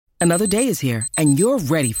Another day is here, and you're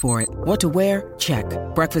ready for it. What to wear? Check.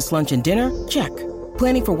 Breakfast, lunch, and dinner? Check.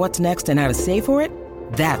 Planning for what's next and how to save for it?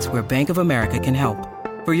 That's where Bank of America can help.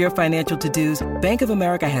 For your financial to-dos, Bank of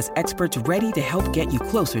America has experts ready to help get you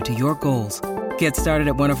closer to your goals. Get started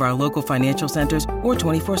at one of our local financial centers or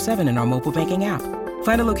 24/7 in our mobile banking app.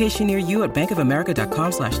 Find a location near you at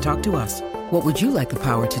bankofamerica.com/talktous. What would you like the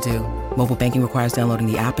power to do? Mobile banking requires downloading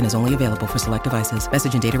the app and is only available for select devices.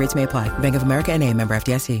 Message and data rates may apply. Bank of America N.A., member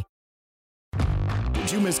FDIC.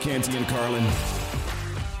 Did you miss Canty and Carlin?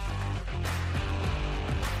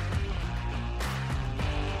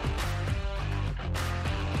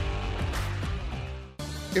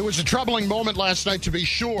 It was a troubling moment last night, to be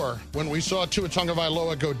sure, when we saw Tua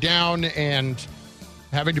Tagovailoa go down and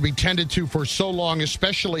having to be tended to for so long,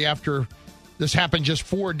 especially after this happened just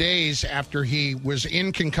 4 days after he was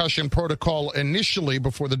in concussion protocol initially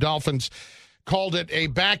before the Dolphins called it a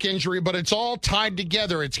back injury. But it's all tied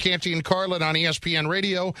together. It's Canty and Carlin on ESPN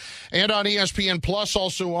Radio and on ESPN Plus,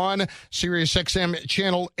 also on SiriusXM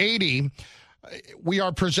Channel 80. We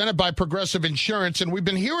are presented by Progressive Insurance, and we've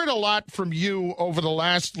been hearing a lot from you over the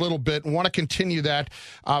last little bit and want to continue that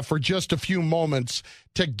for just a few moments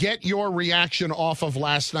to get your reaction off of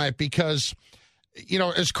last night because, you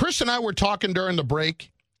know, as Chris and I were talking during the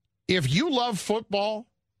break, if you love football,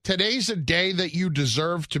 today's a day that you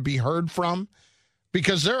deserve to be heard from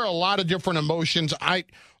because there are a lot of different emotions.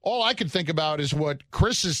 All I could think about is what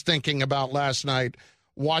Chris is thinking about last night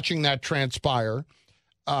watching that transpire.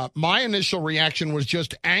 My initial reaction was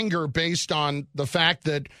just anger based on the fact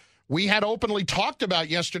that we had openly talked about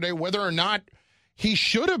yesterday whether or not he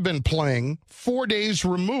should have been playing 4 days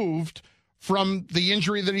removed from the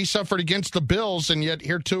injury that he suffered against the Bills, and yet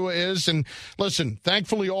here Tua is. And listen,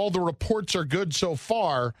 thankfully all the reports are good so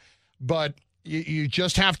far, but you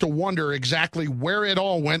just have to wonder exactly where it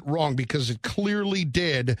all went wrong because it clearly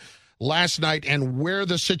did last night and where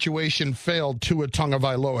the situation failed Tua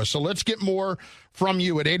Tagovailoa. So let's get more from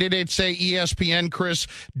you at 888-SAY-ESPN. Chris,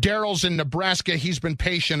 Daryl's in Nebraska. He's been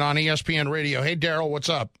patient on ESPN Radio. Hey, Daryl, what's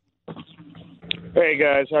up? Hey,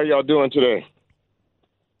 guys. How y'all doing today?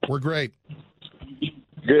 We're great.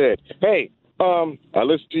 Good. Hey, I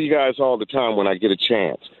listen to you guys all the time when I get a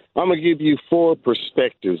chance. I'm going to give you 4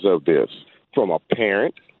 perspectives of this from a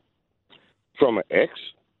parent, from an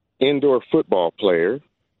ex-indoor football player,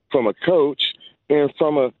 from a coach, and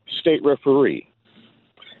from a state referee.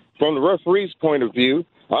 From the referee's point of view,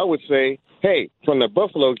 I would say, hey, from the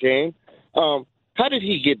Buffalo game, how did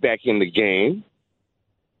he get back in the game?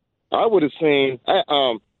 I would have seen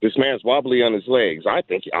this man's wobbly on his legs.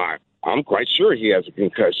 I'm quite sure he has a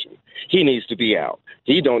concussion. He needs to be out.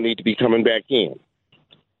 He don't need to be coming back in.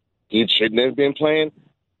 He shouldn't have been playing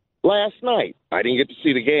last night. I didn't get to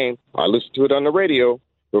see the game. I listened to it on the radio,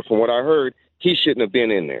 but from what I heard, he shouldn't have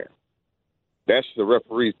been in there. That's the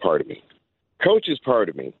referee's part of me. Coach's part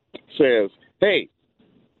of me says, hey,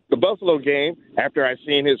 the Buffalo game, after I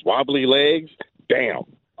seen his wobbly legs, damn,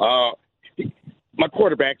 my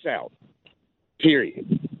quarterback's out,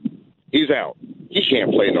 period. He's out. He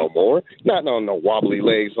can't play no more. Not on no wobbly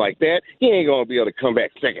legs like that. He ain't going to be able to come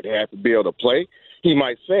back second half and be able to play. He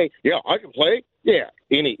might say, yeah, I can play. Yeah,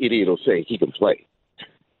 any idiot will say he can play.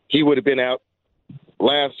 He would have been out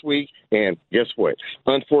last week, and guess what?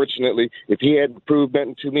 Unfortunately, if he hadn't proved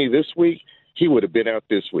nothing to me this week, he would have been out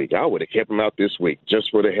this week. I would have kept him out this week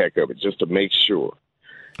just for the heck of it, just to make sure.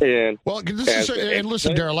 And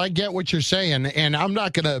listen, Daryl, I get what you're saying, and I'm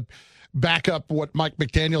not going to back up what Mike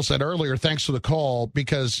McDaniel said earlier. Thanks for the call,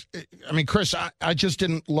 because, I mean, Chris, I just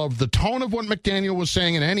didn't love the tone of what McDaniel was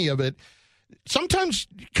saying in any of it. Sometimes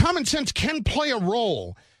common sense can play a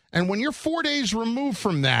role, and when you're 4 days removed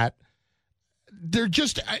from that, they're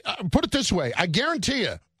just, put it this way, I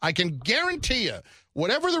can guarantee you,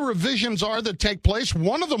 whatever the revisions are that take place,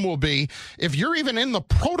 one of them will be, if you're even in the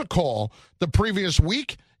protocol the previous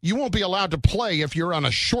week, you won't be allowed to play if you're on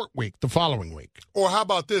a short week the following week. Or how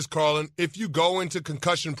about this, Carlin? If you go into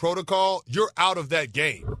concussion protocol, you're out of that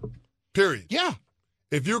game, period. Yeah.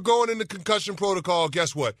 If you're going into concussion protocol,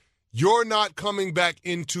 guess what? You're not coming back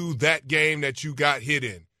into that game that you got hit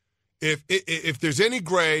in. If there's any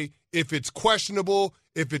gray, if it's questionable,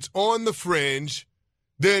 if it's on the fringe,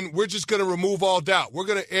 then we're just going to remove all doubt. We're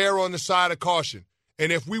going to err on the side of caution.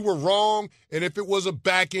 And if we were wrong, and if it was a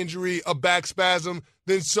back injury, a back spasm,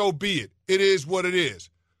 then so be it. It is what it is.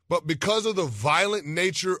 But because of the violent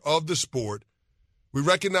nature of the sport, we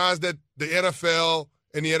recognize that the NFL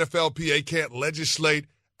and the NFLPA can't legislate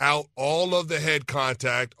out all of the head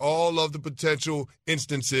contact, all of the potential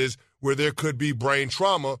instances where there could be brain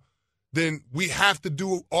trauma. Then we have to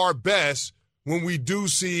do our best when we do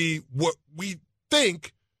see what we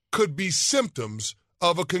think could be symptoms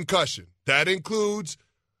of a concussion. That includes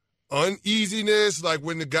uneasiness, like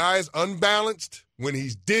when the guy is unbalanced, when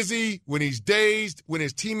he's dizzy, when he's dazed, when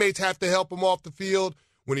his teammates have to help him off the field,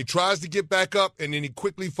 when he tries to get back up and then he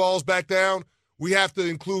quickly falls back down. We have to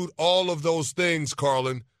include all of those things,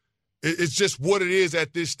 Carlin. It's just what it is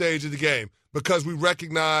at this stage of the game, because we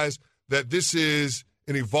recognize that this is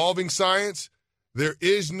an evolving science. There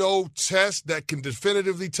is no test that can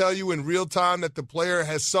definitively tell you in real time that the player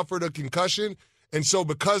has suffered a concussion. And so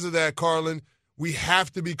because of that, Carlin, we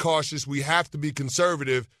have to be cautious. We have to be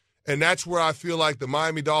conservative. And that's where I feel like the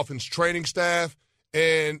Miami Dolphins training staff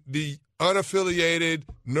and the unaffiliated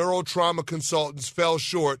neurotrauma consultants fell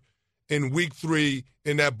short in Week 3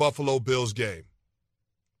 in that Buffalo Bills game.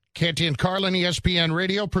 Canty and Carlin, ESPN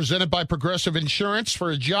Radio, presented by Progressive Insurance.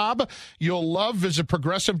 For a job you'll love, visit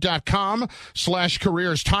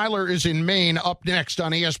progressive.com/careers. Tyler is in Maine, up next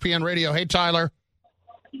on ESPN Radio. Hey, Tyler.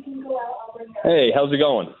 Hey, how's it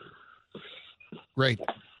going? Great.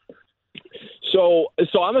 So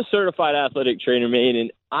I'm a certified athletic trainer, Maine,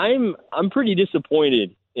 and I'm pretty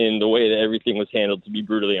disappointed in the way that everything was handled, to be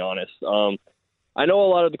brutally honest. I know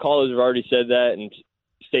a lot of the callers have already said that and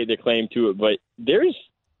state their claim to it, but there's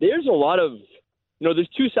a lot of, there's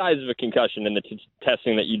two sides of a concussion in the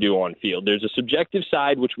testing that you do on field. There's a subjective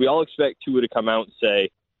side, which we all expect Tua to come out and say,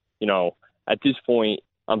 at this point,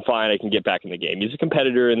 I'm fine, I can get back in the game. He's a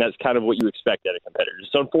competitor, and that's kind of what you expect at a competitor.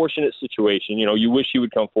 It's an unfortunate situation. You wish he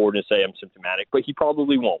would come forward and say I'm symptomatic, but he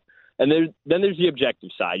probably won't. And then there's the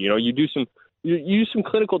objective side. You use some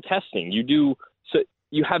clinical testing. You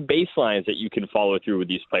have baselines that you can follow through with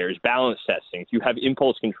these players, balance testing. You have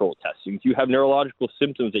impulse control testing. You have neurological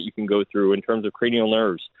symptoms that you can go through in terms of cranial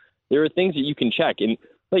nerves. There are things that you can check. And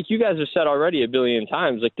like you guys have said already a billion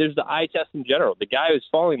times, like there's the eye test in general. The guy who's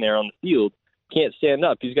falling there on the field can't stand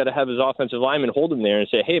up. He's got to have his offensive lineman hold him there and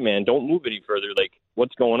say, hey, man, don't move any further. Like,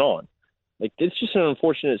 what's going on? Like, it's just an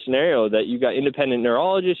unfortunate scenario that you got independent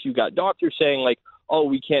neurologists, you got doctors saying, like, oh,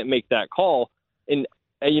 we can't make that call. And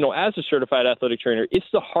as a certified athletic trainer, it's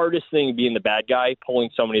the hardest thing being the bad guy,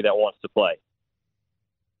 pulling somebody that wants to play.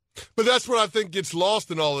 But that's what I think gets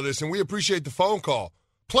lost in all of this, and we appreciate the phone call.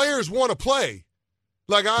 Players want to play.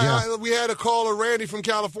 Like, we had a caller, Randy from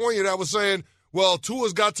California, that was saying, well,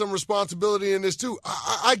 Tua's got some responsibility in this too.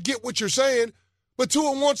 I get what you're saying, but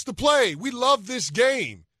Tua wants to play. We love this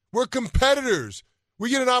game. We're competitors. We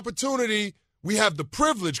get an opportunity. We have the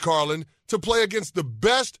privilege, Carlin, to play against the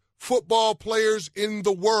best football players in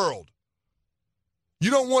the world.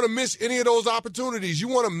 You don't want to miss any of those opportunities. You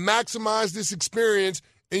want to maximize this experience,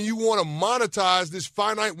 and you want to monetize this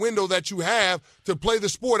finite window that you have to play the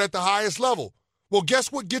sport at the highest level. Well, guess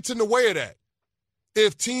what gets in the way of that?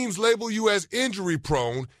 If teams label you as injury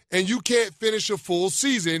prone and you can't finish a full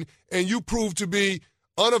season and you prove to be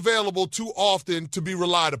unavailable too often to be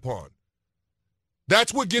relied upon.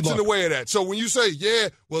 That's what gets in the way of that. So when you say,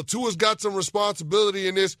 Tua's got some responsibility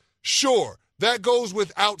in this, sure, that goes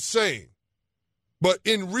without saying. But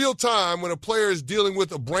in real time, when a player is dealing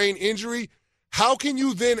with a brain injury, how can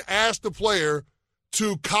you then ask the player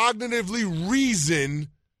to cognitively reason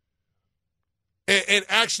and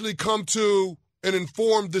actually come to an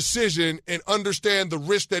informed decision and understand the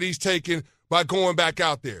risk that he's taking by going back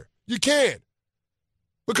out there? You can't,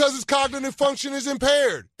 because his cognitive function is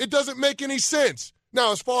impaired. It doesn't make any sense.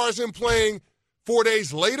 Now, as far as him playing 4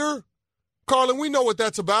 days later, Carlin, we know what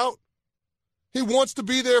that's about. He wants to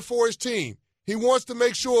be there for his team. He wants to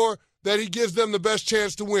make sure that he gives them the best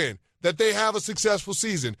chance to win, that they have a successful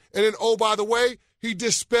season. And then, oh, by the way, he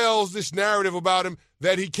dispels this narrative about him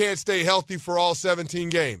that he can't stay healthy for all 17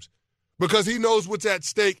 games because he knows what's at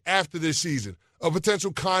stake after this season, a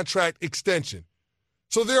potential contract extension.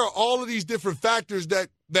 So there are all of these different factors that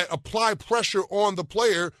apply pressure on the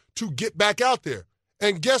player to get back out there.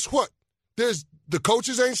 And guess what? The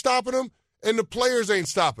coaches ain't stopping him, and the players ain't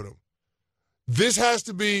stopping him. This has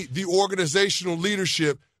to be the organizational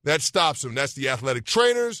leadership that stops him. That's the athletic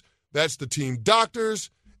trainers, that's the team doctors,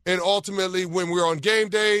 and ultimately, when we're on game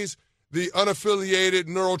days, the unaffiliated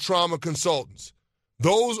neurotrauma consultants.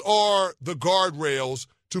 Those are the guardrails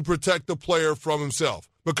to protect the player from himself.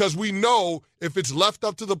 Because we know if it's left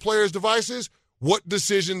up to the player's devices, what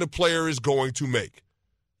decision the player is going to make.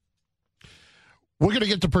 We're going to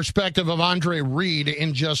get the perspective of Andre Reed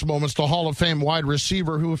in just moments, the Hall of Fame wide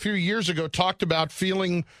receiver who a few years ago talked about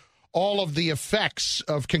feeling all of the effects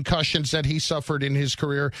of concussions that he suffered in his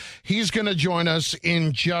career. He's going to join us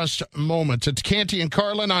in just moments. It's Canty and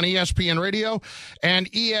Carlin on ESPN Radio and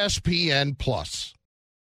ESPN Plus.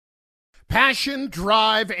 Passion,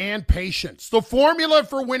 drive, and patience. The formula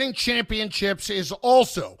for winning championships is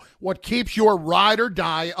also what keeps your ride or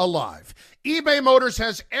die alive. eBay Motors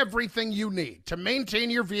has everything you need to maintain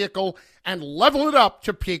your vehicle and level it up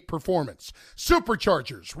to peak performance.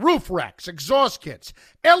 Superchargers, roof racks, exhaust kits,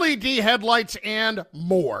 LED headlights, and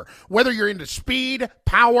more. Whether you're into speed,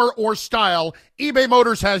 power, or style, eBay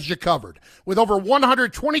Motors has you covered. With over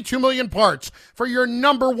 122 million parts for your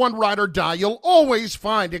number one ride or die, you'll always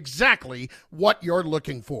find exactly what you're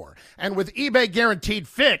looking for. And with eBay Guaranteed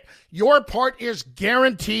Fit, your part is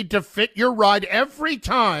guaranteed to fit your ride every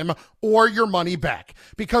time or your money back.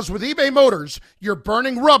 Because with eBay Motors, you're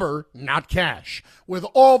burning rubber, not cash. With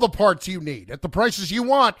all the parts you need at the prices you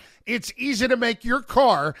want, it's easy to make your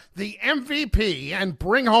car the MVP and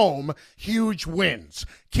bring home huge wins.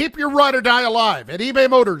 Keep your ride or die alive at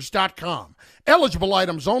ebaymotors.com. Eligible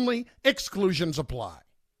items only. Exclusions apply.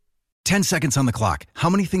 10 seconds on the clock. How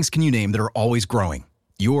many things can you name that are always growing?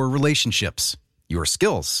 Your relationships, your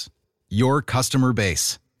skills, your customer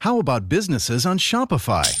base. How about businesses on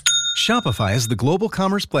Shopify? Shopify is the global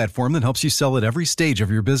commerce platform that helps you sell at every stage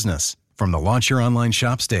of your business. From the launch your online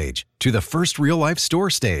shop stage, to the first real-life store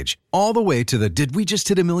stage, all the way to the did we just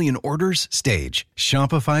hit a million orders stage,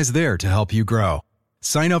 Shopify's there to help you grow.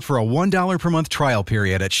 Sign up for a $1 per month trial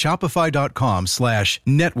period at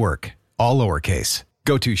shopify.com/network, all lowercase.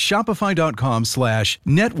 Go to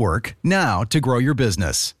shopify.com/network now to grow your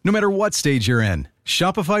business, no matter what stage you're in.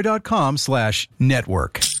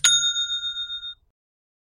 Shopify.com/network.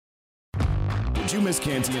 Did you miss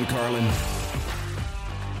Canty and Carlin?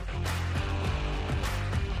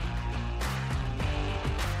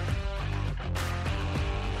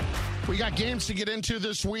 We got games to get into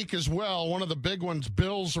this week as well. One of the big ones,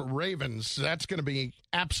 Bills-Ravens. That's going to be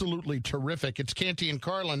absolutely terrific. It's Canty and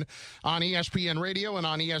Carlin on ESPN Radio and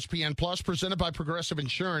on ESPN Plus, presented by Progressive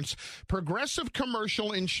Insurance. Progressive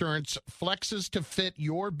Commercial Insurance flexes to fit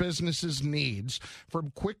your business's needs.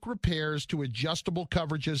 From quick repairs to adjustable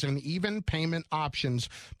coverages and even payment options,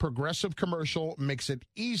 Progressive Commercial makes it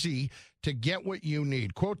easy to get what you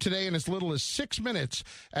need. Quote today in as little as 6 minutes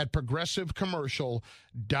at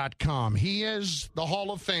progressivecommercial.com. He is the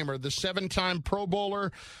Hall of Famer, the 7-time Pro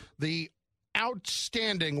Bowler, the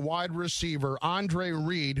outstanding wide receiver, Andre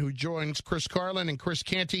Reed, who joins Chris Carlin and Chris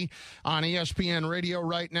Canty on ESPN Radio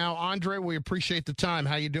right now. Andre, we appreciate the time.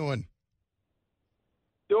 How you doing?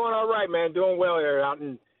 Doing all right, man. Doing well here out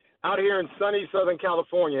here in sunny Southern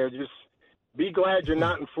California. Just be glad you're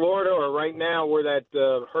not in Florida or right now where that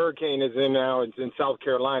hurricane is in now. It's in South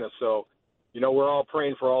Carolina. So, we're all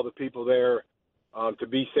praying for all the people there to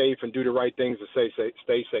be safe and do the right things to stay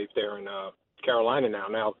safe there in Carolina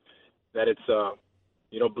now that it's,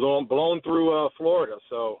 blown through Florida.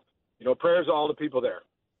 So, prayers to all the people there.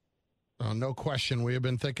 No question. We have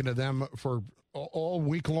been thinking of them for all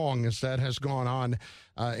week long as that has gone on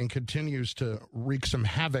and continues to wreak some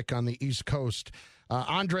havoc on the East Coast.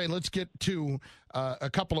 Andre, let's get to a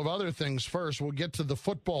couple of other things first. We'll get to the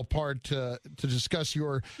football part to discuss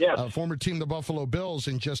your former team, the Buffalo Bills,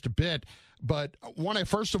 in just a bit. But I want to,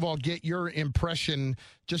 first of all, get your impression,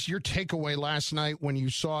 just your takeaway last night when you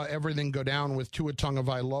saw everything go down with Tua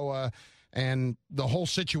Tagovailoa and the whole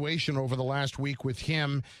situation over the last week with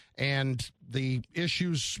him and the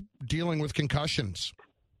issues dealing with concussions.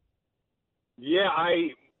 Yeah,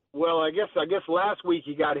 I guess last week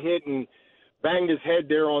he got hit and banged his head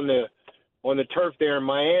there on the turf there in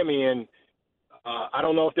Miami, and I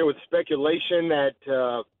don't know if there was speculation that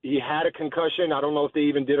he had a concussion. I don't know if they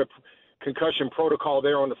even did a concussion protocol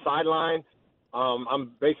there on the sideline.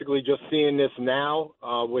 I'm basically just seeing this now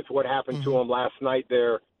with what happened to him last night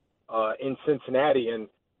there in Cincinnati, and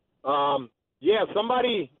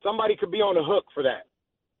somebody could be on the hook for that,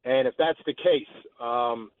 and if that's the case,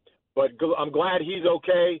 but I'm glad he's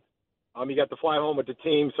okay. He got to fly home with the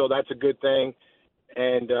team, so that's a good thing.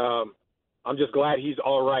 And I'm just glad he's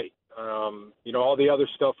all right. All the other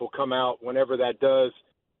stuff will come out whenever that does.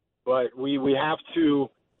 But we have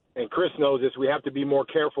to, and Chris knows this, we have to be more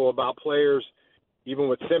careful about players, even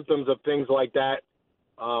with symptoms of things like that.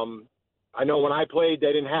 I know when I played,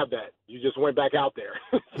 they didn't have that. You just went back out there.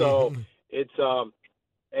 So it's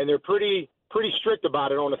and they're pretty strict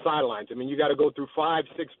about it on the sidelines. I mean, you got to go through 5-6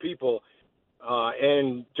 people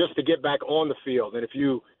and just to get back on the field. And if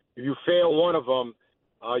you fail one of them,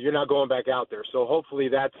 you're not going back out there. So hopefully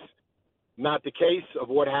that's not the case of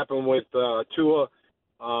what happened with Tua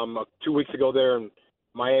 2 weeks ago there in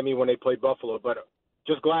Miami when they played Buffalo. But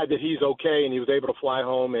just glad that he's okay and he was able to fly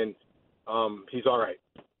home and he's all right.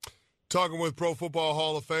 Talking with Pro Football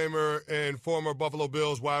Hall of Famer and former Buffalo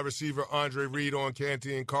Bills wide receiver Andre Reed on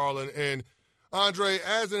Canty and Carlin. And Andre,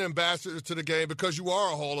 as an ambassador to the game, because you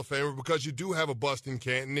are a Hall of Famer, because you do have a bust in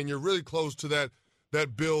Canton, and you're really close to that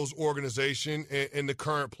Bills organization and the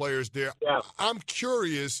current players there, yeah. I'm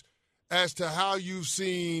curious as to how you've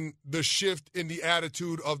seen the shift in the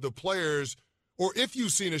attitude of the players, or if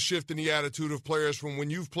you've seen a shift in the attitude of players from when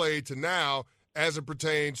you've played to now as it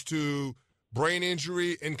pertains to brain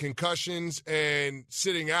injury and concussions and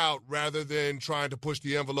sitting out rather than trying to push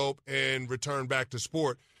the envelope and return back to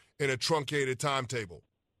sport in a truncated timetable.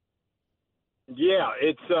 Yeah,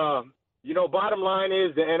 it's, bottom line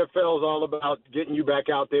is the NFL is all about getting you back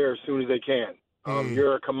out there as soon as they can.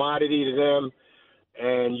 You're a commodity to them,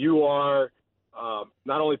 and you are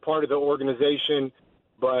not only part of the organization,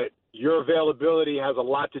 but your availability has a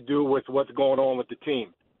lot to do with what's going on with the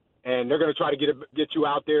team. And they're going to try to get you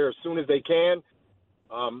out there as soon as they can.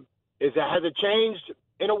 Has it changed?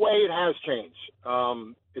 In a way, it has changed.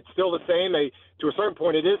 It's still the same. To a certain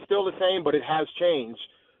point, it is still the same, but it has changed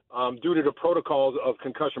due to the protocols of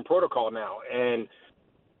concussion protocol now. And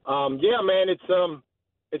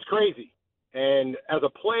it's crazy. And as a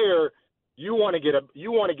player, you want to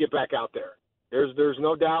get back out there. There's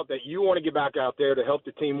no doubt that you want to get back out there to help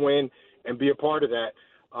the team win and be a part of that.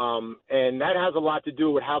 And that has a lot to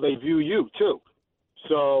do with how they view you, too.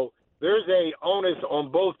 So there's a onus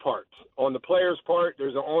on both parts. On the player's part,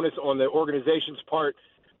 there's an onus on the organization's part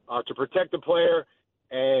to protect the player.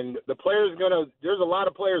 And the player's there's a lot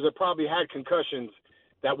of players that probably had concussions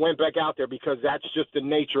that went back out there because that's just the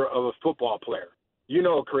nature of a football player. You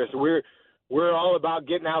know, Chris, we're all about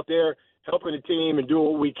getting out there, helping the team, and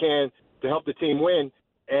doing what we can to help the team win.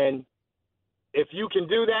 And if you can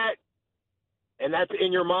do that, and that's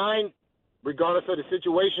in your mind, regardless of the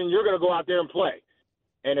situation, you're going to go out there and play.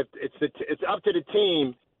 And if it's up to the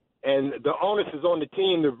team, and the onus is on the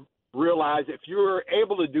team to realize if you're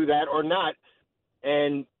able to do that or not,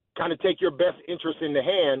 and kind of take your best interest into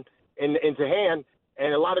hand.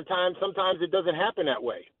 And a lot of times, sometimes it doesn't happen that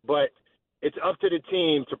way. But it's up to the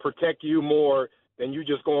team to protect you more than you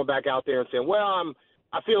just going back out there and saying, well,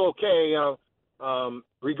 I feel okay,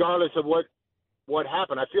 regardless of what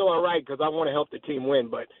happened. I feel all right because I want to help the team win.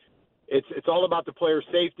 But it's all about the player's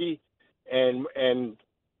safety, and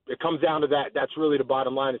it comes down to that. That's really the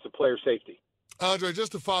bottom line. It's the player's safety. Andre,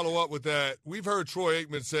 just to follow up with that, we've heard Troy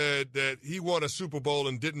Aikman said that he won a Super Bowl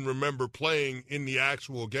and didn't remember playing in the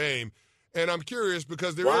actual game. And I'm curious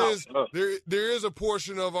because there is a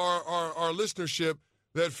portion of our listenership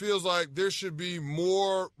that feels like there should be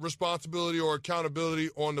more responsibility or accountability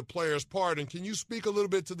on the player's part. And can you speak a little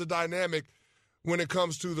bit to the dynamic when it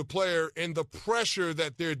comes to the player and the pressure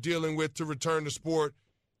that they're dealing with to return to sport,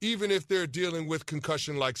 even if they're dealing with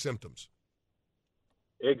concussion-like symptoms?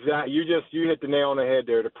 Exactly. You hit the nail on the head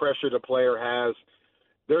there. The pressure the player has.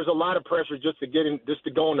 There's a lot of pressure just to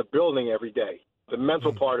go in the building every day. The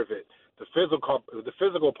mental part of it, the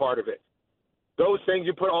physical part of it. Those things,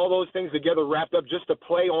 you put all those things together, wrapped up just to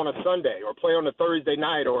play on a Sunday or play on a Thursday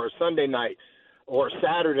night or a Sunday night or a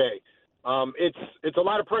Saturday. It's a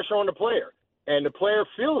lot of pressure on the player, and the player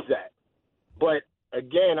feels that. But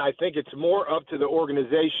again, I think it's more up to the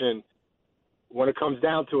organization when it comes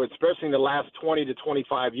down to it, especially in the last 20 to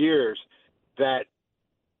 25 years, that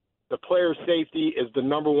the player's safety is the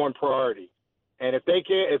number one priority. And if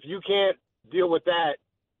you can't deal with that,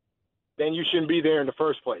 then you shouldn't be there in the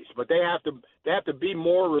first place. But they have to be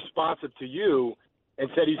more responsive to you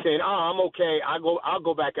instead of you saying, "Oh, I'm okay. I'll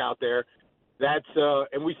go back out there." That's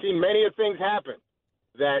and we've seen many of things happen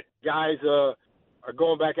that guys are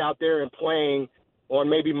going back out there and playing on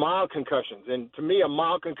maybe mild concussions. And to me, a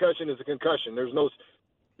mild concussion is a concussion. There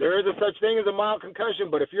is a such thing as a mild concussion,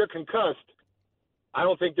 but if you're concussed, I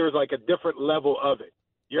don't think there's like a different level of it.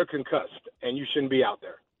 You're concussed, and you shouldn't be out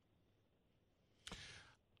there.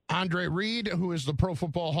 Andre Reed, who is the Pro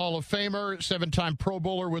Football Hall of Famer, 7-time Pro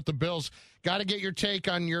Bowler with the Bills. Got to get your take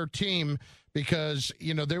on your team because,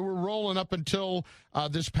 they were rolling up until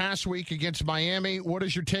this past week against Miami. What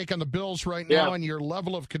is your take on the Bills right now and your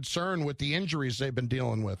level of concern with the injuries they've been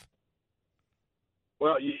dealing with?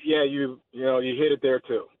 Well, you hit it there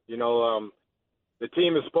too. The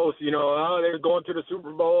team is supposed to, they're going to the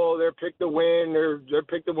Super Bowl. They're picked to win. They're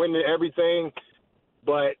picked to win everything.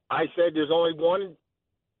 But I said there's only one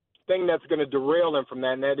thing that's going to derail them from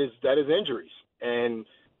that, and that is injuries. And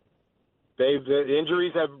the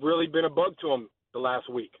injuries have really been a bug to them the last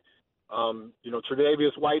week.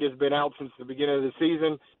 Tre'Davious White has been out since the beginning of the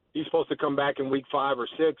season. He's supposed to come back in week 5 or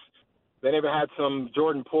 6. Then they've had some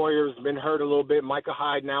Jordan Poyer's been hurt a little bit. Micah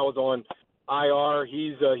Hyde now is on IR.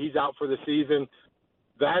 He's out for the season.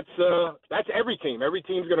 That's every team. Every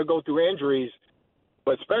team's going to go through injuries,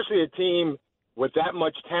 but especially a team with that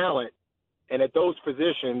much talent And at those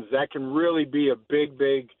positions, that can really be a big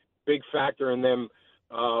factor in them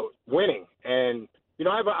winning. And,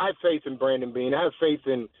 I have faith in Brandon Beane. I have faith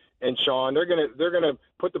in Sean. They're gonna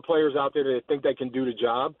put the players out there that think they can do the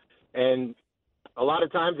job. And a lot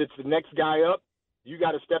of times it's the next guy up. You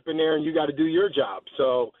got to step in there and you got to do your job.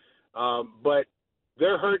 So, but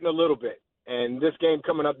they're hurting a little bit. And this game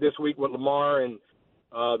coming up this week with Lamar and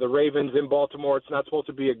the Ravens in Baltimore, it's not supposed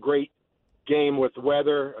to be a great game with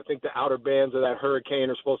weather. I think the outer bands of that hurricane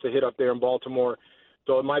are supposed to hit up there in Baltimore.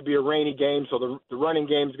 So it might be a rainy game. So the running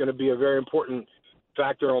game is going to be a very important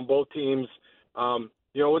factor on both teams.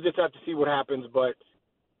 We'll just have to see what happens. But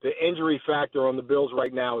the injury factor on the Bills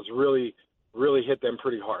right now has really, really hit them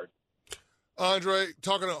pretty hard. Andre,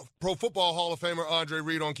 talking to Pro Football Hall of Famer Andre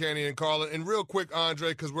Reed on Canty and Carlin. And real quick, Andre,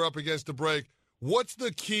 because we're up against the break, what's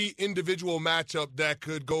the key individual matchup that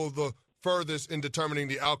could go the furthest in determining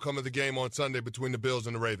the outcome of the game on Sunday between the Bills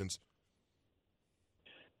and the Ravens?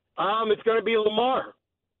 It's going to be Lamar.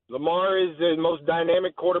 Lamar is the most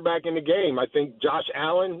dynamic quarterback in the game. I think Josh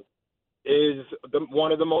Allen is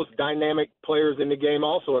one of the most dynamic players in the game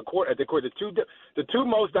also. The two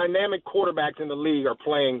most dynamic quarterbacks in the league are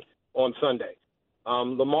playing on Sunday.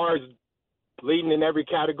 Lamar is leading in every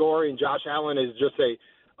category, and Josh Allen is just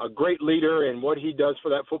a great leader, and what he does for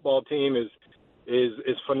that football team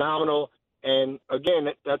is phenomenal. And again,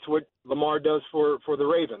 that's what Lamar does for the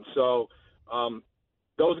Ravens. So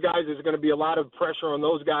those guys, there's going to be a lot of pressure on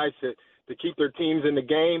those guys to keep their teams in the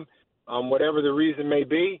game, whatever the reason may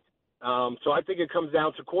be. So I think it comes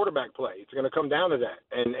down to quarterback play. It's going to come down to that,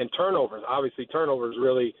 and turnovers. Obviously, turnovers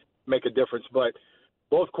really make a difference, but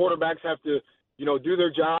both quarterbacks have to, do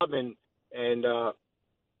their job and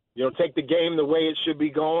take the game the way it should be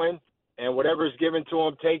going, and whatever is given to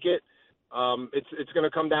them, take it. It's going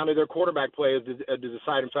to come down to their quarterback play as the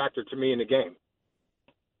deciding factor to me in the game.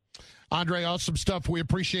 Andre, awesome stuff. We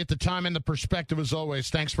appreciate the time and the perspective as always.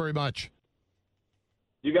 Thanks very much.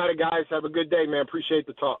 You got it, guys. Have a good day, man. Appreciate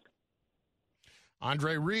the talk.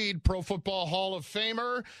 Andre Reed, Pro Football Hall of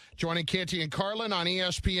Famer, joining Canty and Carlin on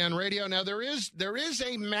ESPN Radio. Now, there is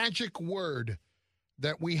a magic word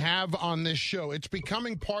that we have on this show. It's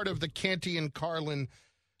becoming part of the Canty and Carlin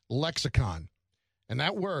lexicon, and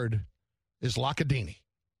that word is Lockadini,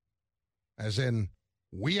 as in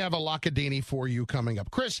we have a Lockadini for you coming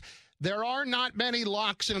up. Chris, there are not many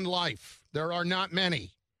locks in life. There are not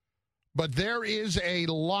many. But there is a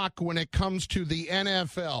lock when it comes to the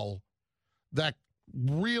NFL that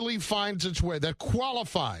really finds its way, that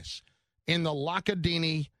qualifies in the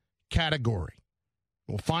Lockadini category.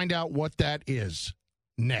 We'll find out what that is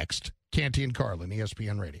next. Canty and Carlin,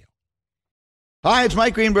 ESPN Radio. Hi, it's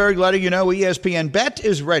Mike Greenberg letting you know ESPN Bet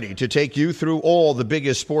is ready to take you through all the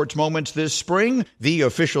biggest sports moments this spring. The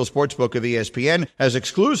official sportsbook of ESPN has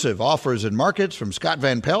exclusive offers and markets from Scott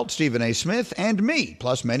Van Pelt, Stephen A. Smith, and me,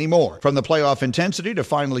 plus many more. From the playoff intensity to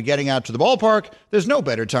finally getting out to the ballpark, there's no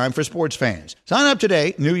better time for sports fans. Sign up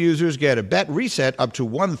today. New users get a bet reset up to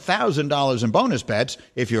 $1,000 in bonus bets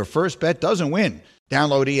if your first bet doesn't win.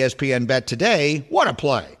 Download ESPN Bet today. What a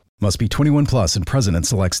play. Must be 21 plus and present in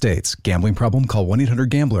select states. Gambling problem? Call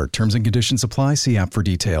 1-800-GAMBLER. Terms and conditions apply. See app for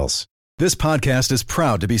details. This podcast is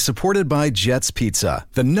proud to be supported by Jets Pizza,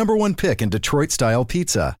 the #1 pick in Detroit-style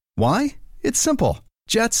pizza. Why? It's simple.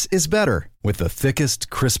 Jets is better. With the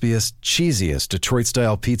thickest, crispiest, cheesiest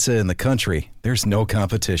Detroit-style pizza in the country, there's no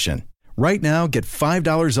competition. Right now, get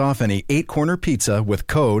 $5 off any 8-corner pizza with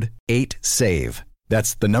code 8SAVE.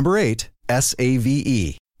 That's the number 8,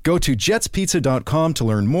 SAVE. Go to jetspizza.com to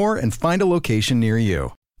learn more and find a location near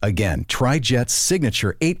you. Again, try Jet's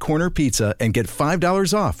signature 8-corner pizza and get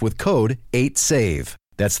 $5 off with code 8SAVE.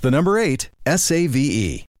 That's the number 8,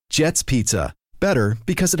 SAVE. Jet's Pizza. Better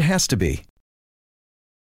because it has to be.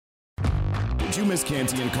 Did you miss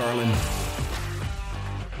Canty and Carlin?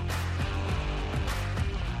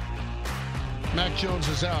 Mac Jones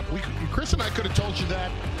is out. Chris and I could have told you that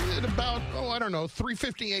at about,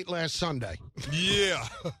 3:58 last Sunday. Yeah.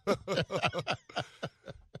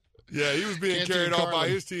 Yeah, he was being carried off by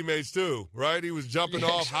his teammates too, right? He was jumping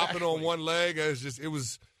off, hopping on one leg.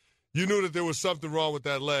 You knew that there was something wrong with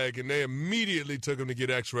that leg, and they immediately took him to get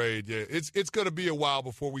x-rayed. Yeah, it's going to be a while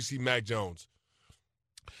before we see Mac Jones.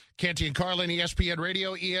 Canty and Carlin, ESPN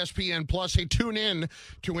Radio, ESPN Plus. Hey, tune in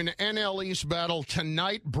to an NL East battle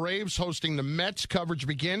tonight. Braves hosting the Mets. Coverage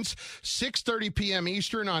begins 6:30 p.m.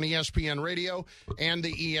 Eastern on ESPN Radio and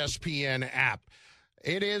the ESPN app.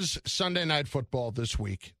 It is Sunday Night Football this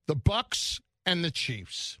week. The Bucs and the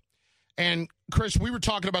Chiefs. And, Chris, we were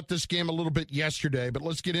talking about this game a little bit yesterday, but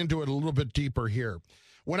let's get into it a little bit deeper here.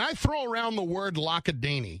 When I throw around the word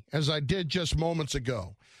Lockadini, as I did just moments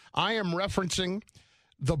ago, I am referencing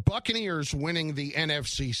the Buccaneers winning the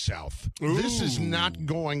NFC South. Ooh. This is not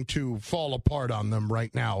going to fall apart on them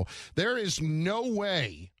right now. There is no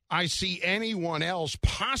way I see anyone else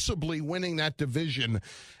possibly winning that division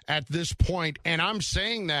at this point. And I'm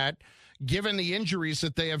saying that given the injuries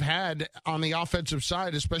that they have had on the offensive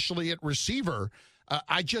side, especially at receiver,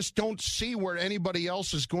 I just don't see where anybody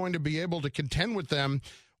else is going to be able to contend with them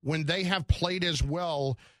when they have played as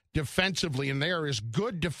well defensively, and they are as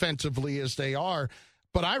good defensively as they are.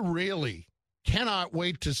 But I really cannot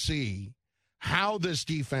wait to see how this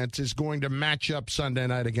defense is going to match up Sunday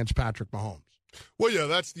night against Patrick Mahomes. Well, yeah,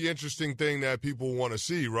 that's the interesting thing that people want to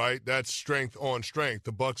see, right? That's strength on strength,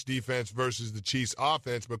 the Bucs defense versus the Chiefs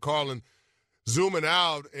offense. But, Carlin, zooming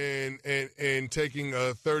out and taking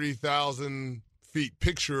a 30,000 feet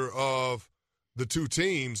picture of the two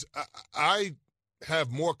teams, I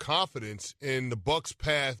have more confidence in the Bucs'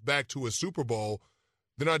 path back to a Super Bowl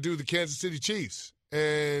than I do the Kansas City Chiefs.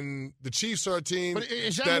 And the Chiefs are a team. But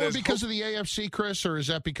is that more because of the AFC, Chris, or is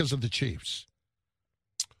that because of the Chiefs?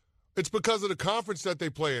 It's because of the conference that they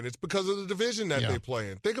play in. It's because of the division that they play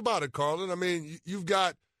in. Think about it, Carlin. I mean, you've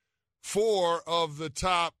got 4 of the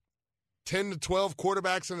top 10 to 12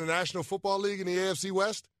 quarterbacks in the National Football League in the AFC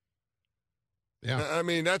West. Yeah. I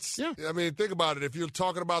mean, think about it. If you're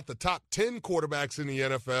talking about the top 10 quarterbacks in the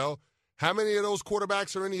NFL, how many of those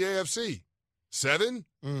quarterbacks are in the AFC? 7?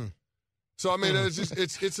 So, I mean,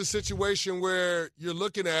 it's a situation where you're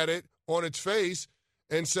looking at it on its face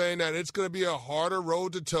and saying that it's going to be a harder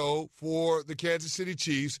road to toe for the Kansas City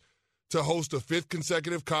Chiefs to host a 5th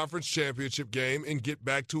consecutive conference championship game and get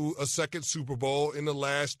back to a 2nd Super Bowl in the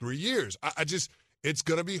last 3 years. It's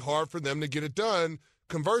going to be hard for them to get it done.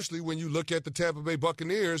 Conversely, when you look at the Tampa Bay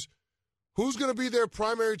Buccaneers, who's going to be their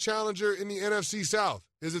primary challenger in the NFC South?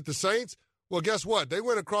 Is it the Saints? Well, guess what? They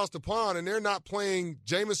went across the pond, and they're not playing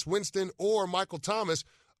Jameis Winston or Michael Thomas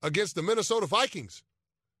against the Minnesota Vikings.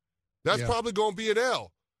 That's probably going to be an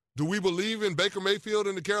L. Do we believe in Baker Mayfield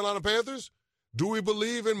and the Carolina Panthers? Do we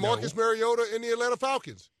believe in Marcus Mariota and the Atlanta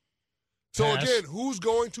Falcons? So, again, who's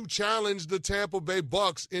going to challenge the Tampa Bay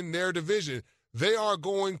Bucs in their division? They are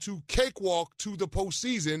going to cakewalk to the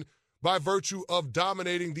postseason by virtue of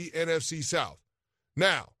dominating the NFC South.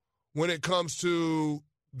 Now, when it comes to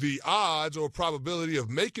the odds or probability of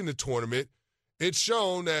making the tournament, it's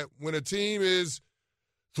shown that when a team is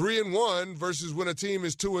 3-1 versus when a team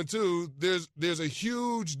is 2-2, there's a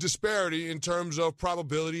huge disparity in terms of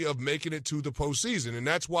probability of making it to the postseason. And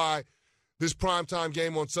that's why this primetime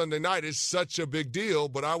game on Sunday night is such a big deal.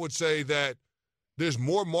 But I would say that there's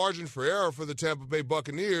more margin for error for the Tampa Bay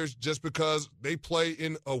Buccaneers just because they play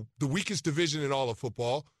in the weakest division in all of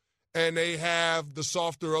football, and they have the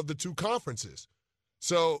softer of the two conferences.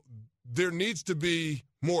 So there needs to be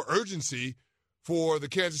more urgency for the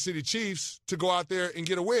Kansas City Chiefs to go out there and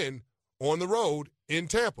get a win on the road in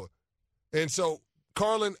Tampa. And so,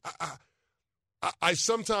 Carlin, I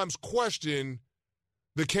sometimes question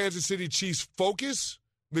the Kansas City Chiefs' focus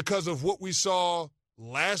because of what we saw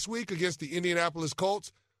last week against the Indianapolis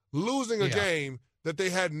Colts, losing a game that they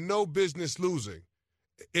had no business losing.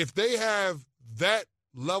 If they have that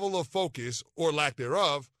level of focus or lack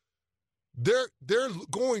thereof, they're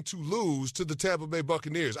going to lose to the Tampa Bay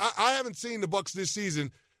Buccaneers. I haven't seen the Bucs this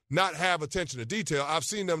season not have attention to detail. I've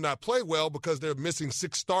seen them not play well because they're missing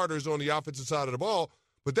 6 starters on the offensive side of the ball,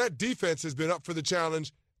 but that defense has been up for the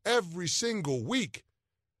challenge every single week.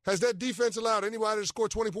 Has that defense allowed anybody to score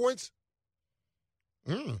 20 points?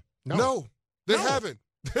 No, they haven't.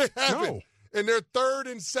 They haven't. No. And they're 3rd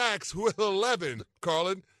in sacks with 11,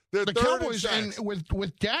 Carlin. They're the 3rd Cowboys, in sacks. And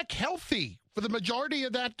with Dak healthy for the majority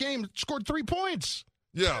of that game, scored 3 points.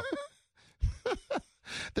 Yeah.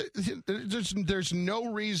 There's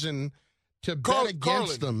no reason to bet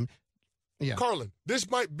against them. Yeah. Carlin, this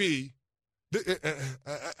might be,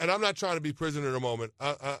 and I'm not trying to be prisoner in a moment.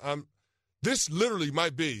 This literally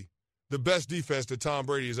might be the best defense that Tom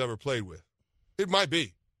Brady has ever played with. It might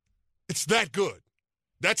be. It's that good.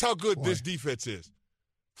 That's how good this defense is.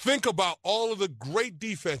 Think about all of the great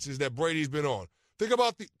defenses that Brady's been on. Think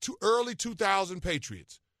about the early 2000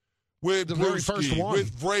 Patriots with the very first one,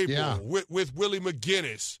 with Vrabel, with Willie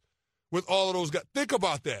McGinnis, with all of those guys. Think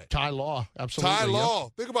about that. Ty Law, absolutely. Ty Law.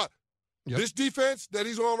 Think about this defense that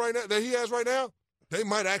he's on right now, that he has right now. They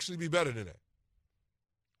might actually be better than that.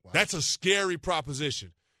 Wow. That's a scary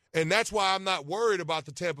proposition. And that's why I'm not worried about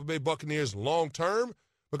the Tampa Bay Buccaneers long term,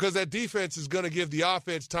 because that defense is going to give the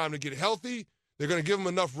offense time to get healthy. They're going to give them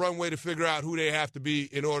enough runway to figure out who they have to be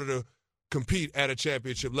in order to compete at a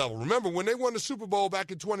championship level. Remember, when they won the Super Bowl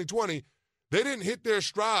back in 2020, They didn't hit their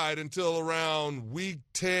stride until around week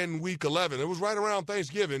 10, week 11. It was right around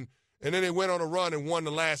Thanksgiving, and then they went on a run and won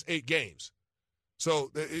the last 8 games.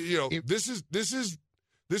 So, this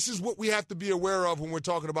is what we have to be aware of when we're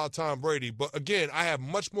talking about Tom Brady. But, again, I have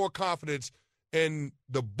much more confidence in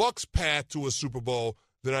the Bucs' path to a Super Bowl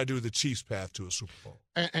than I do the Chiefs' path to a Super Bowl.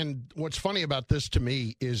 And what's funny about this to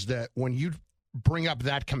me is that when you bring up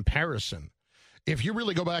that comparison, if you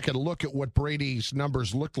really go back and look at what Brady's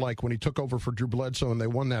numbers looked like when he took over for Drew Bledsoe and they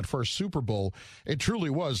won that first Super Bowl, it truly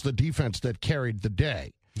was the defense that carried the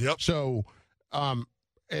day. Yep. So,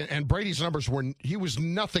 and Brady's numbers he was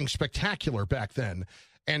nothing spectacular back then.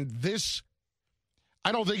 And this,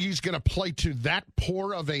 I don't think he's going to play to that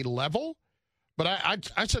poor of a level. But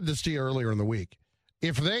I said this to you earlier in the week.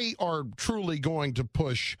 If they are truly going to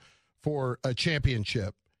push for a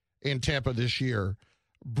championship in Tampa this year,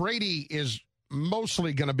 Brady is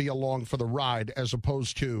mostly going to be along for the ride as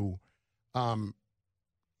opposed to,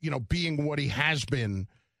 being what he has been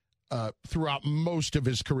throughout most of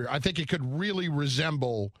his career. I think it could really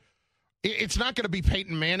resemble. It's not going to be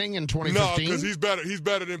Peyton Manning in 2015. No, because he's better. He's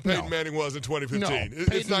better than Peyton Manning was in 2015. No,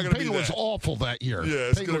 it's not going to be that. Peyton was awful that year. Yeah,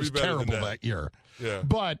 it's Peyton going to be better terrible than that year. Yeah,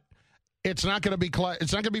 but it's not going to be.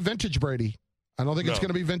 It's not going to be vintage Brady. I don't think it's going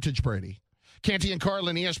to be vintage Brady. Canty and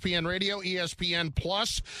Carlin, ESPN Radio, ESPN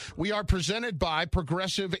Plus. We are presented by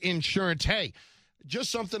Progressive Insurance. Hey,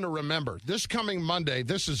 just something to remember. This coming Monday,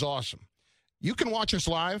 this is awesome. You can watch us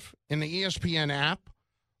live in the ESPN app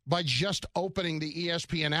by just opening the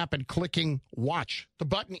ESPN app and clicking watch. The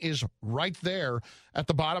button is right there at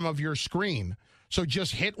the bottom of your screen. So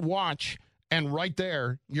just hit watch, and right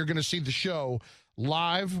there, you're going to see the show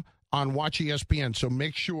live on Watch ESPN. So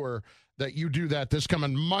make sure that you do that this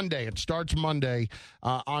coming Monday. It starts Monday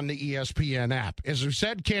on the ESPN app. As we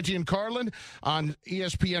said, Canty and Carlin on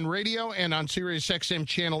ESPN Radio and on Sirius XM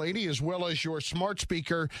Channel 80, as well as your smart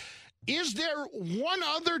speaker. Is there one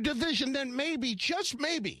other division that maybe, just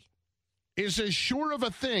maybe, is as sure of a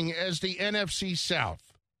thing as the NFC South?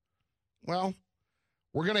 Well,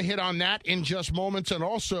 we're going to hit on that in just moments. And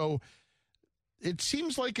also, it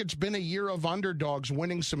seems like it's been a year of underdogs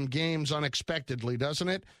winning some games unexpectedly, doesn't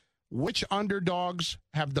it? Which underdogs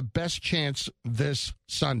have the best chance this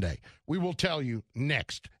Sunday? We will tell you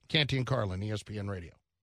next. Canty and Carlin, ESPN Radio.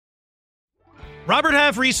 Robert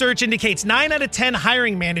Half research indicates 9 out of 10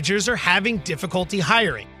 hiring managers are having difficulty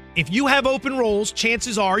hiring. If you have open roles,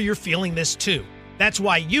 chances are you're feeling this too. That's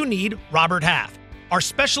why you need Robert Half. Our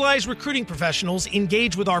specialized recruiting professionals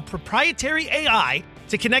engage with our proprietary AI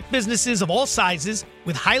to connect businesses of all sizes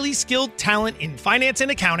with highly skilled talent in finance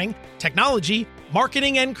and accounting, technology,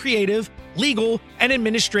 marketing and creative, legal, and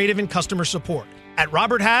administrative and customer support. At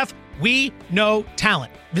Robert Half, we know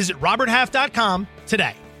talent. Visit roberthalf.com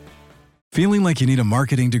today. Feeling like you need a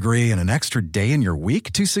marketing degree and an extra day in your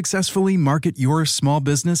week to successfully market your small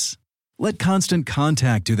business? Let Constant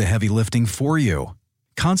Contact do the heavy lifting for you.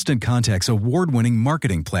 Constant Contact's award-winning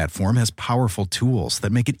marketing platform has powerful tools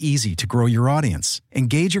that make it easy to grow your audience,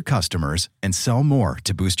 engage your customers, and sell more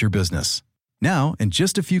to boost your business. Now, in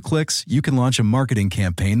just a few clicks, you can launch a marketing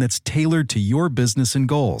campaign that's tailored to your business and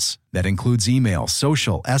goals. That includes email,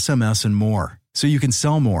 social, SMS, and more. So you can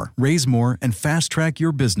sell more, raise more, and fast-track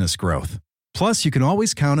your business growth. Plus, you can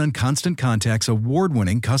always count on Constant Contact's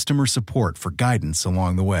award-winning customer support for guidance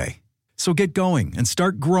along the way. So get going and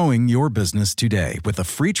start growing your business today with a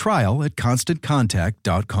free trial at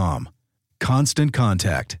ConstantContact.com. Constant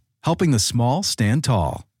Contact, helping the small stand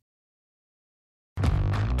tall.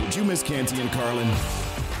 Did you miss Canty and Carlin?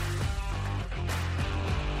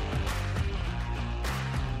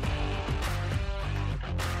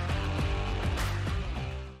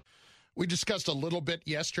 We discussed a little bit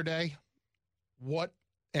yesterday what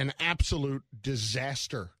an absolute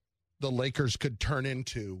disaster the Lakers could turn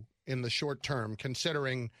into in the short term,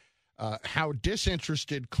 considering how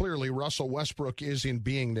disinterested clearly Russell Westbrook is in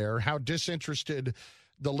being there, how disinterested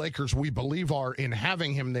the Lakers, we believe, are in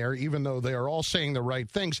having him there, even though they are all saying the right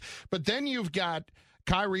things. But then you've got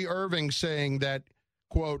Kyrie Irving saying that,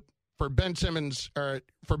 quote, for Ben Simmons,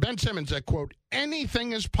 that, quote,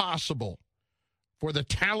 anything is possible for the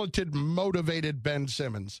talented, motivated Ben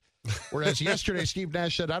Simmons. Whereas yesterday, Steve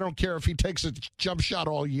Nash said, I don't care if he takes a jump shot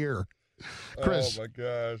all year. Chris, oh, my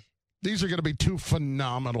gosh. These are going to be two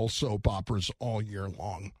phenomenal soap operas all year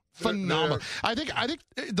long. Phenomenal. I think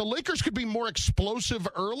the Lakers could be more explosive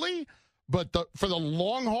early, but for the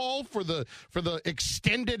long haul, for the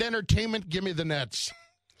extended entertainment, give me the Nets.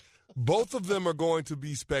 Both of them are going to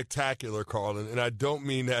be spectacular, Carlin, and I don't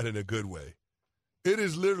mean that in a good way. It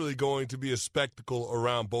is literally going to be a spectacle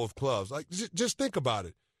around both clubs. Like, just think about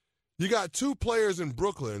it. You got two players in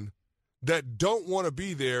Brooklyn that don't want to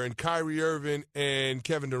be there in Kyrie Irving and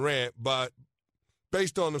Kevin Durant, but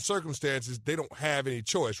based on the circumstances, they don't have any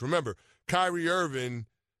choice. Remember, Kyrie Irving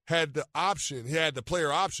had the option, he had the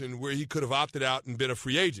player option where he could have opted out and been a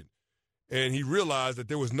free agent. And he realized that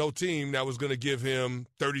there was no team that was going to give him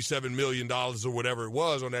 $37 million or whatever it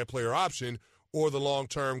was on that player option or the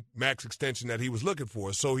long-term max extension that he was looking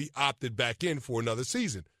for. So he opted back in for another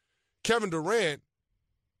season. Kevin Durant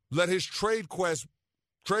let his trade request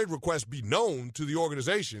be known to the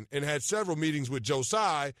organization and had several meetings with Joe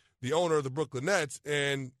Tsai, the owner of the Brooklyn Nets,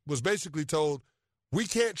 and was basically told, we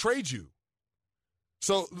can't trade you.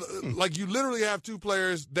 So, like, you literally have two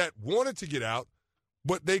players that wanted to get out,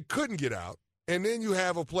 but they couldn't get out. And then you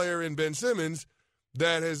have a player in Ben Simmons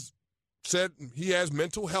that has said he has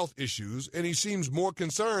mental health issues, and he seems more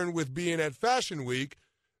concerned with being at Fashion Week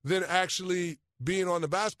than actually being on the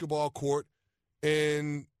basketball court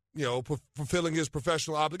and, you know, fulfilling his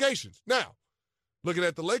professional obligations. Now, looking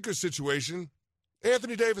at the Lakers situation,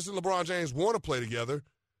 Anthony Davis and LeBron James want to play together.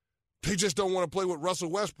 They just don't want to play with Russell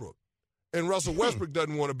Westbrook. And Russell Westbrook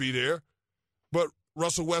doesn't want to be there, but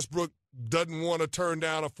Russell Westbrook doesn't want to turn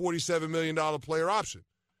down a $47 million player option.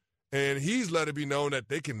 And he's let it be known that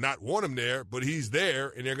they cannot want him there, but he's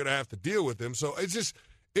there, and they're going to have to deal with him. So it's just,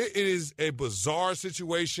 it is a bizarre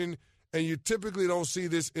situation, and you typically don't see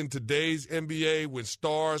this in today's NBA when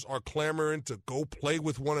stars are clamoring to go play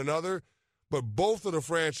with one another. But both of the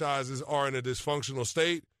franchises are in a dysfunctional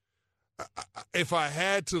state. If I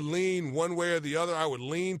had to lean one way or the other, I would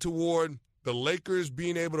lean toward the Lakers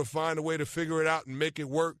being able to find a way to figure it out and make it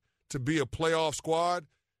work to be a playoff squad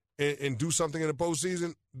and do something in the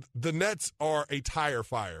postseason. The Nets are a tire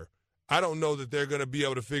fire. I don't know that they're going to be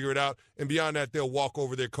able to figure it out. And beyond that, they'll walk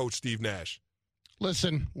over their coach, Steve Nash.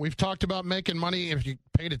 Listen, we've talked about making money. If you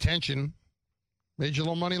paid attention, made you a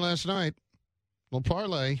little money last night. Little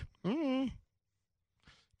parlay.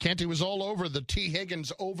 Canty was all over the T.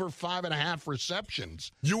 Higgins over 5.5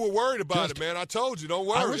 receptions. You were worried about it, man. I told you. Don't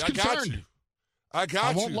worry. I was concerned. I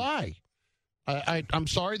got you. I won't lie. I'm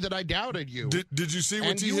sorry that I doubted you. Did you see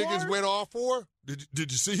what T. Higgins went off for?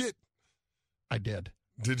 Did you see it? I did.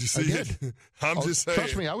 Did you see it? I'm just saying.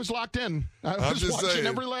 Trust me, I was locked in. I was watching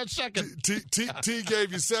every last second. T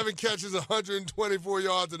gave you 7 catches, 124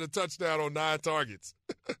 yards, and a touchdown on 9 targets.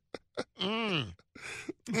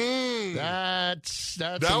 That's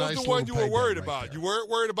that a was nice the one you were worried right about. there. You weren't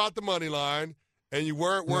worried about the money line, and you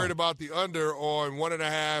weren't worried about the under on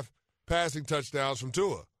 1.5 passing touchdowns from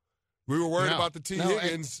Tua. We were worried about the T.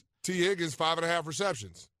 Higgins 5.5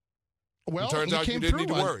 receptions. Well, it turns out you didn't need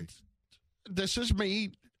to worry. This is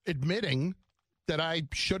me admitting that I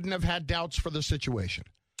shouldn't have had doubts for the situation.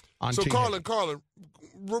 So, Carlin,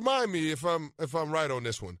 remind me if I'm right on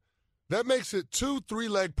this one. That makes it 2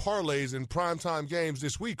 3-leg parlays in primetime games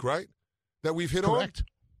this week, right? That we've hit Correct.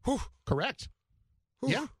 on. Correct. Whew.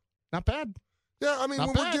 Yeah, not bad. Yeah, I mean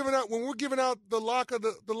when we're giving out the lock of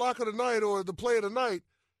the night or the play of the night,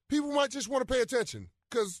 people might just want to pay attention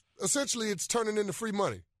because essentially it's turning into free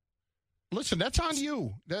money. Listen, that's on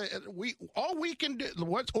you. All we can do.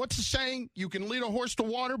 What's the saying? You can lead a horse to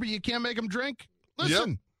water, but you can't make him drink. Listen.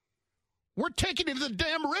 Yep. We're taking it to the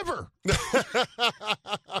damn river.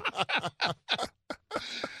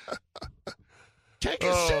 Take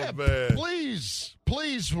a sip. Man.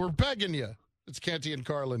 Please, we're begging you. It's Canty and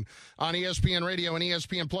Carlin on ESPN Radio and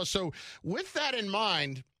ESPN Plus. So with that in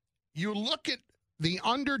mind, you look at the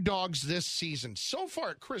underdogs this season. So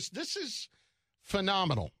far, Chris, this is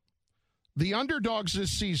phenomenal. The underdogs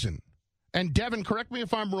this season, and Devin, correct me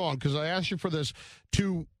if I'm wrong, because I asked you for this,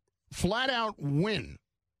 to flat out win.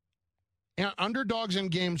 And underdogs in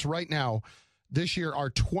games right now this year are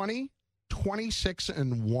 20, 26,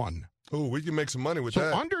 and 1. Oh, we can make some money with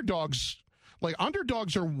that. So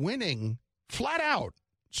underdogs are winning flat out,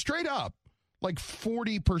 straight up, like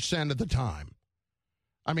 40% of the time.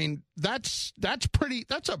 I mean, that's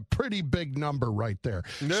a pretty big number right there.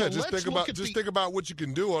 Yeah, so think about what you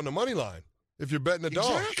can do on the money line if you're betting the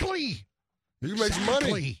dogs. Exactly. You can make some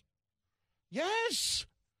money. Yes.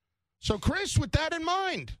 So, Chris, with that in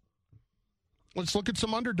mind, let's look at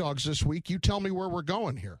some underdogs this week. You tell me where we're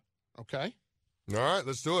going here, okay? All right,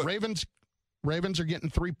 let's do it. Ravens are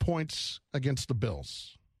getting 3 points against the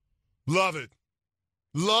Bills. Love it.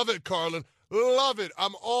 Love it, Carlin. Love it.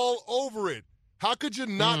 I'm all over it. How could you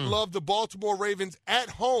not love the Baltimore Ravens at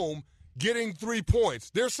home getting 3 points?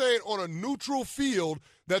 They're saying on a neutral field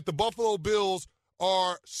that the Buffalo Bills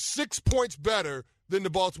are 6 points better than the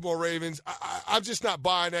Baltimore Ravens. I'm just not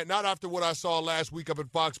buying that, not after what I saw last week up at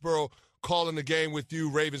Foxborough calling the game with you,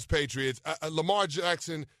 Ravens-Patriots. Lamar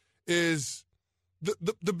Jackson is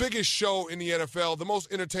the biggest show in the NFL, the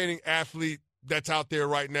most entertaining athlete that's out there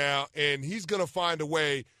right now, and he's going to find a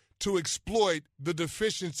way to exploit the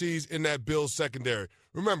deficiencies in that Bills secondary.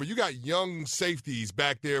 Remember, you got young safeties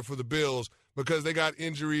back there for the Bills because they got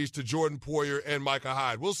injuries to Jordan Poyer and Micah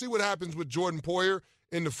Hyde. We'll see what happens with Jordan Poyer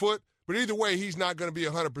in the foot, but either way, he's not going to be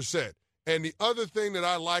 100%. And the other thing that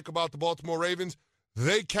I like about the Baltimore Ravens,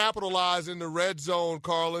 they capitalize in the red zone,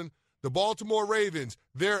 Carlin. The Baltimore Ravens,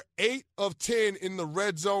 they're 8 of 10 in the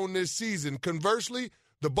red zone this season. Conversely,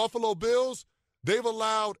 the Buffalo Bills, they've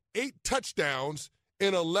allowed 8 touchdowns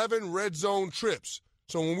in 11 red zone trips.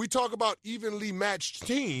 So when we talk about evenly matched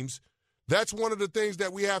teams, that's one of the things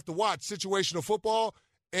that we have to watch, situational football,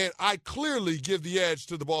 and I clearly give the edge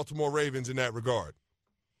to the Baltimore Ravens in that regard.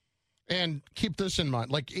 And keep this in mind.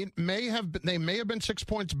 Like, they may have been 6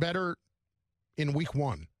 points better in week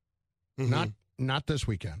 1. Mm-hmm. Not this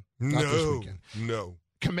weekend. No.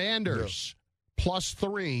 Commanders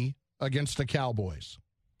 +3 against the Cowboys.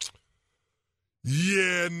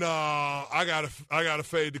 Yeah, nah. I gotta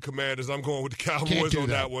fade the Commanders. I'm going with the Cowboys on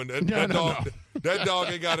that one. That dog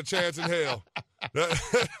ain't got a chance in hell.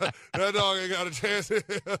 That dog ain't got a chance in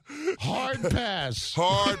hell. Hard pass.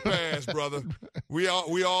 Hard pass, brother. We all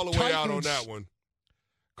the way out on that one.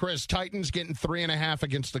 Chris, Titans getting 3.5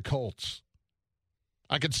 against the Colts.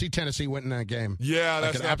 I could see Tennessee winning that game. Yeah,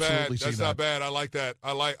 that's not bad. That's not bad. I like that.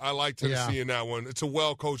 I like Tennessee in that one. It's a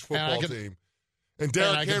well-coached football team. And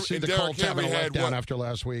Derrick Henry had letdown after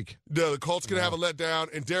last week. The Colts can have a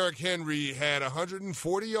letdown, and Derrick Henry had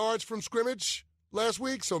 140 yards from scrimmage last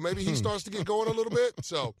week, so maybe he starts to get going a little bit.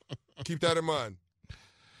 So keep that in mind.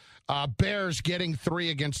 Bears getting 3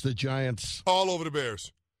 against the Giants. All over the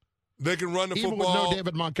Bears. They can run the Even football. With no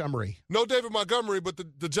David Montgomery. No David Montgomery, but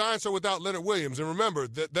the Giants are without Leonard Williams. And remember,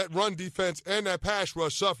 that run defense and that pass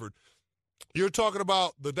rush suffered. You're talking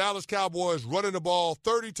about the Dallas Cowboys running the ball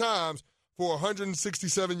 30 times for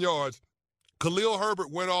 167 yards. Khalil Herbert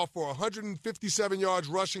went off for 157 yards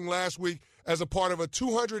rushing last week as a part of a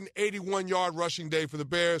 281-yard rushing day for the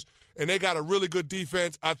Bears, and they got a really good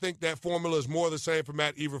defense. I think that formula is more the same for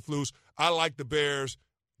Matt Eberflus. I like the Bears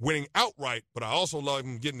winning outright, but I also love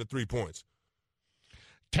them getting the 3 points.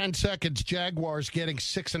 10 seconds. Jaguars getting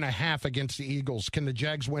 6.5 against the Eagles. Can the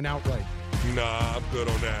Jags win outright? Nah, I'm good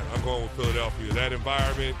on that. I'm going with Philadelphia. That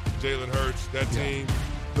environment, Jalen Hurts, that team,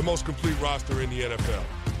 the most complete roster in the NFL.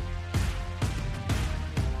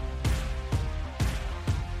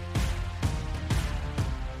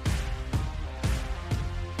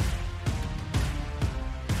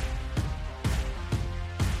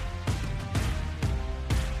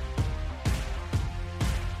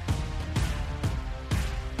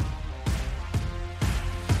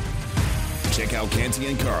 Check out Canty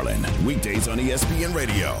and Carlin weekdays on ESPN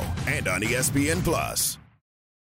Radio and on ESPN Plus.